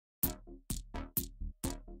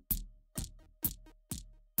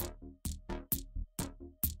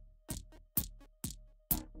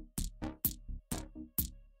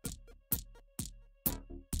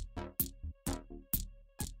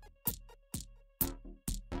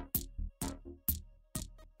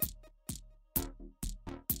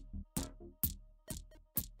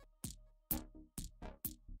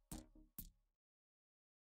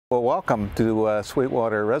Well, welcome to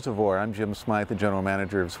Sweetwater Reservoir. I'm Jim Smyth, the General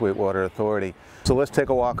Manager of Sweetwater Authority. So let's take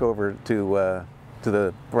a walk over to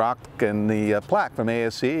the rock and the plaque from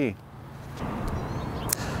ASCE.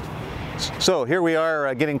 So here we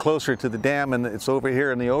are getting closer to the dam, and it's over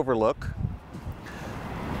here in the overlook.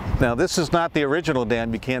 Now this is not the original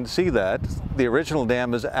dam, you can't see that. The original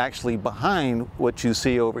dam is actually behind what you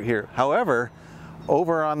see over here. However,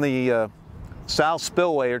 over on the south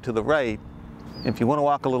spillway or to the right, if you want to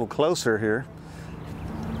walk a little closer here,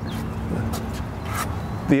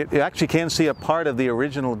 you actually can see a part of the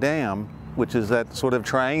original dam, which is that sort of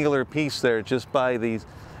triangular piece there just by the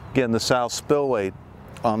south spillway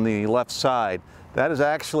on the left side. That is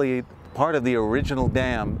actually part of the original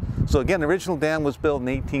dam. So again, the original dam was built in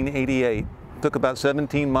 1888. It took about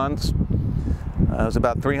 17 months. It was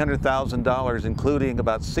about $300,000, including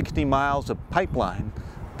about 60 miles of pipeline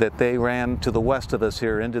that they ran to the west of us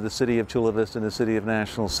here into the city of Chula Vista and the city of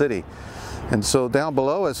National City. And so down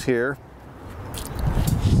below us here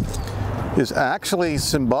is actually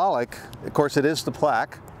symbolic. Of course, it is the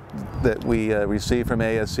plaque that we received from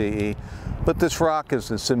ASCE, but this rock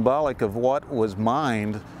is symbolic of what was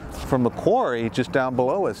mined from the quarry just down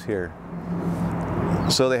below us here.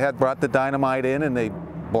 So they had brought the dynamite in and they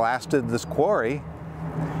blasted this quarry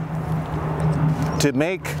to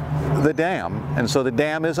make the dam, and so the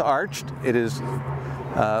dam is arched. It is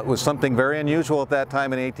was something very unusual at that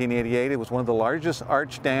time in 1888. It was one of the largest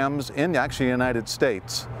arched dams in actually the United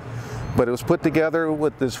States, but it was put together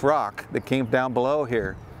with this rock that came down below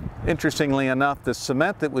here. Interestingly enough, the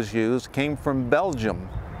cement that was used came from Belgium,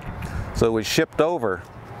 so it was shipped over.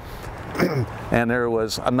 And there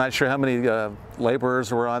was, I'm not sure how many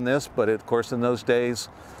laborers were on this, but of course in those days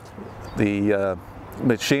the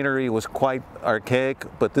machinery was quite archaic,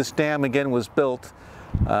 but this dam again was built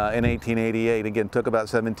in 1888. Again, took about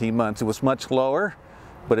 17 months. It was much lower,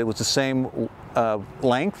 but it was the same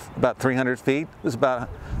length, about 300 feet. It's about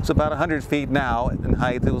 100 feet now in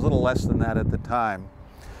height. It was a little less than that at the time.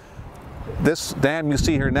 This dam you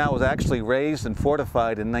see here now was actually raised and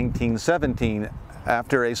fortified in 1917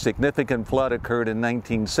 after a significant flood occurred in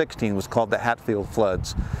 1916. It was called the Hatfield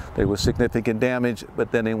floods. There was significant damage,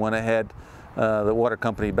 but then they went ahead, the water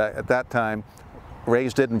company back at that time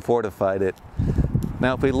raised it and fortified it.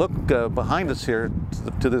 Now if we look behind us here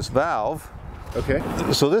to this valve, okay,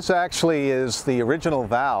 so this actually is the original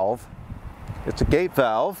valve. It's a gate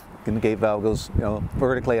valve, and the gate valve goes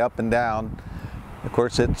vertically up and down. Of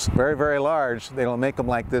course it's very, very large. They don't make them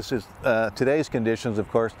like this in today's conditions, of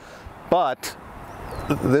course, but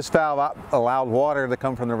this valve allowed water to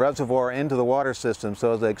come from the reservoir into the water system.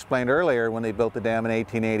 So as I explained earlier, when they built the dam in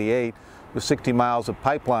 1888, it was 60 miles of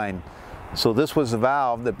pipeline. So this was the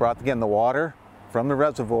valve that brought, again, the water from the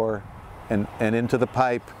reservoir and into the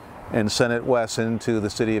pipe and sent it west into the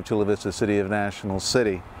city of Chula Vista, city of National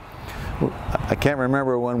City. I can't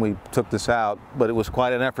remember when we took this out, but it was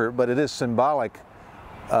quite an effort, but it is symbolic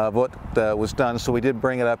of what was done. So we did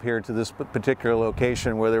bring it up here to this particular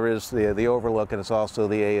location where there is the overlook, and it's also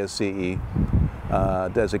the ASCE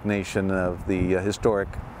designation of the historic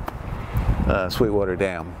Sweetwater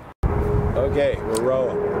Dam. Okay, we're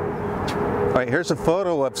rolling. All right, here's a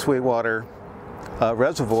photo of Sweetwater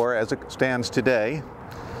Reservoir as it stands today.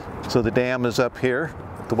 So the dam is up here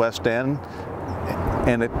at the west end,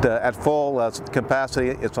 and at full capacity,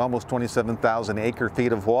 it's almost 27,000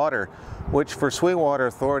 acre-feet of water, which for Sweetwater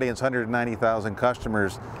Authority and its 190,000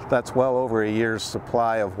 customers, that's well over a year's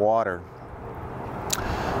supply of water.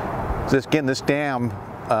 This dam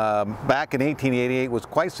back in 1888 was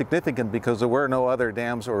quite significant because there were no other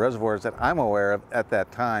dams or reservoirs that I'm aware of at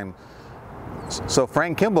that time. So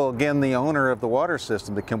Frank Kimball, again the owner of the water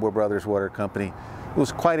system, the Kimball Brothers Water Company,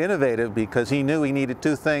 was quite innovative because he knew he needed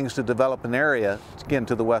two things to develop an area, again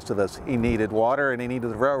to the west of us. He needed water and he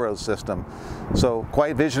needed the railroad system. So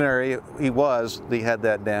quite visionary he was. He had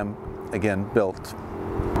that dam again built.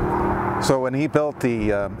 So when he built the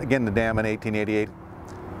dam in 1888,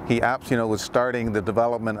 he was starting the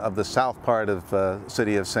development of the south part of the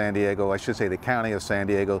city of San Diego. I should say the county of San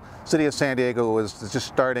Diego. City of San Diego was just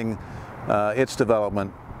starting its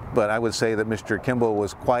development, but I would say that Mr. Kimball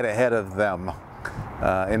was quite ahead of them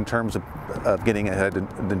in terms of getting ahead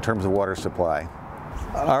in terms of water supply.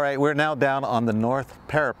 All right, we're now down on the north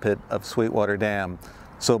parapet of Sweetwater Dam.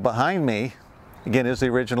 So behind me, again, is the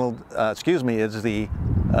original, is the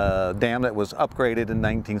dam that was upgraded in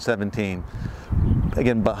 1917.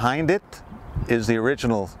 Again, behind it is the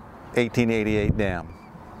original 1888 dam.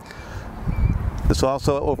 This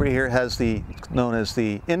also over here has known as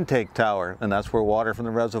the intake tower, and that's where water from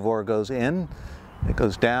the reservoir goes in It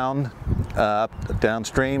goes down,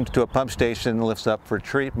 downstream to a pump station and lifts up for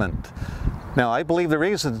treatment. Now, I believe the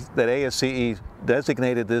reason that ASCE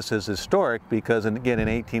designated this as historic, because again in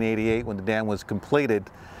 1888 when the dam was completed,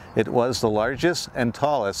 it was the largest and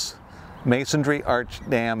tallest masonry arch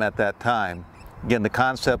dam at that time. Again, the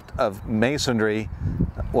concept of masonry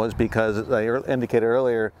was because, as I indicated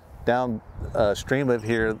earlier, downstream of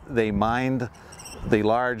here they mined the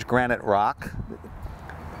large granite rock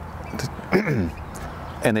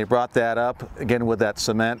and they brought that up again with that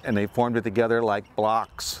cement and they formed it together like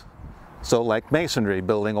blocks. So like masonry,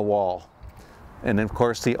 building a wall. And of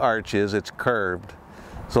course the arch it's curved.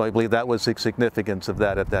 So I believe that was the significance of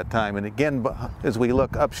that at that time. And again, as we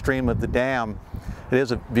look upstream of the dam, it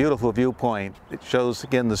is a beautiful viewpoint. It shows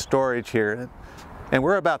again the storage here. And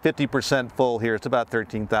we're about 50% full here. It's about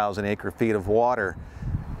 13,000 acre-feet of water.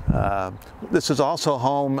 This is also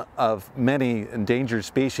home of many endangered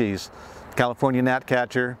species. California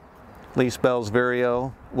gnatcatcher, least Bell's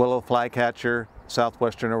vireo, willow flycatcher,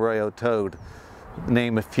 southwestern arroyo toad,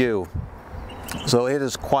 name a few. So it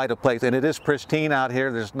is quite a place, and it is pristine out here.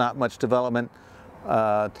 There's not much development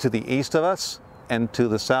to the east of us and to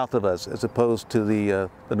the south of us, as opposed to the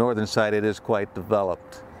northern side. It is quite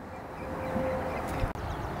developed.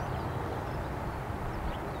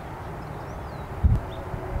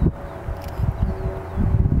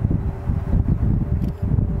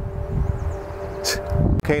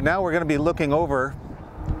 Okay, now we're going to be looking over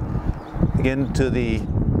into the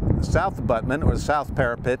south abutment or the south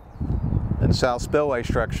parapet and south spillway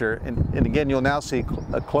structure, and again you'll now see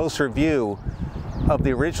a closer view of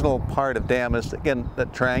the original part of dam. Is again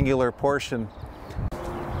that triangular portion.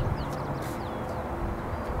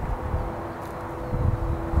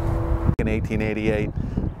 In 1888,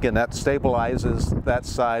 again that stabilizes that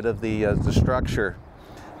side of the structure.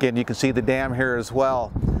 Again, you can see the dam here as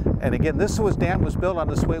well. And again, this dam was built on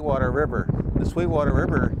the Sweetwater River. The Sweetwater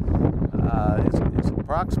River is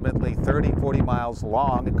approximately 30-40 miles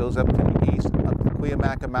long. It goes up to the east, up the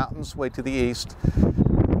Cuyamaca Mountains, way to the east.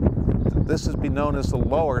 This has been known as the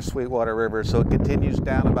lower Sweetwater River, so it continues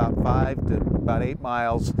down about 5 to about 8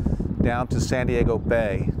 miles down to San Diego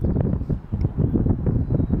Bay.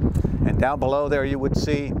 And down below there you would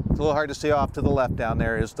see, it's a little hard to see off to the left down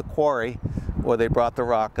there, is the quarry where they brought the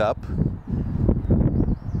rock up.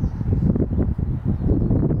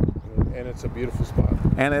 And it's a beautiful spot.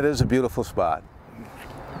 And it is a beautiful spot.